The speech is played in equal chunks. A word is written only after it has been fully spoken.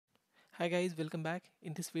Hi guys, welcome back.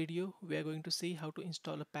 In this video, we are going to see how to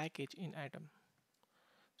install a package in Atom.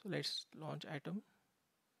 So let's launch Atom.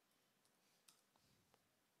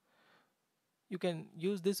 You can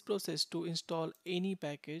use this process to install any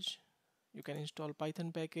package. You can install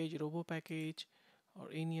Python package, Robo package, or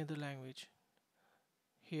any other language.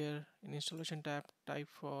 Here in installation tab, type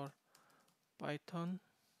for Python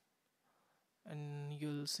and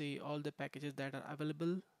you'll see all the packages that are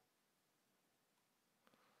available.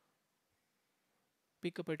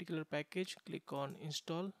 Pick a particular package, click on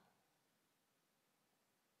install.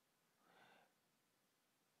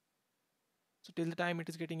 So till the time it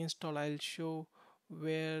is getting installed, I'll show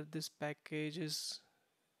where this package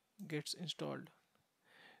gets installed.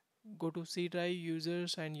 Go to C drive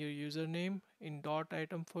users and your username. In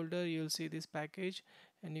 .atom folder you'll see this package,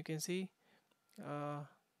 and you can uh,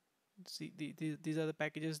 see these are the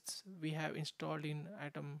packages we have installed in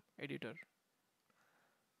Atom editor,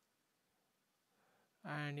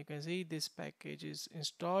 and you can see this package is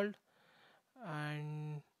installed.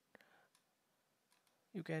 And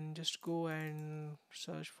you can just go and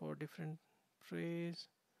search for different phrase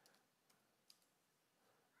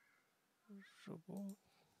robo,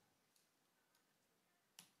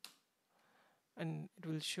 and it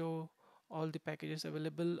will show all the packages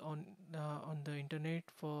available on the internet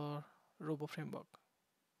for robo framework.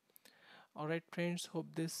 Alright friends, hope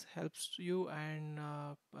this helps you, and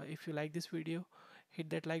if you like this video, hit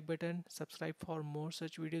that like button, subscribe for more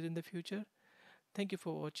such videos in the future. Thank you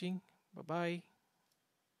for watching. Bye bye.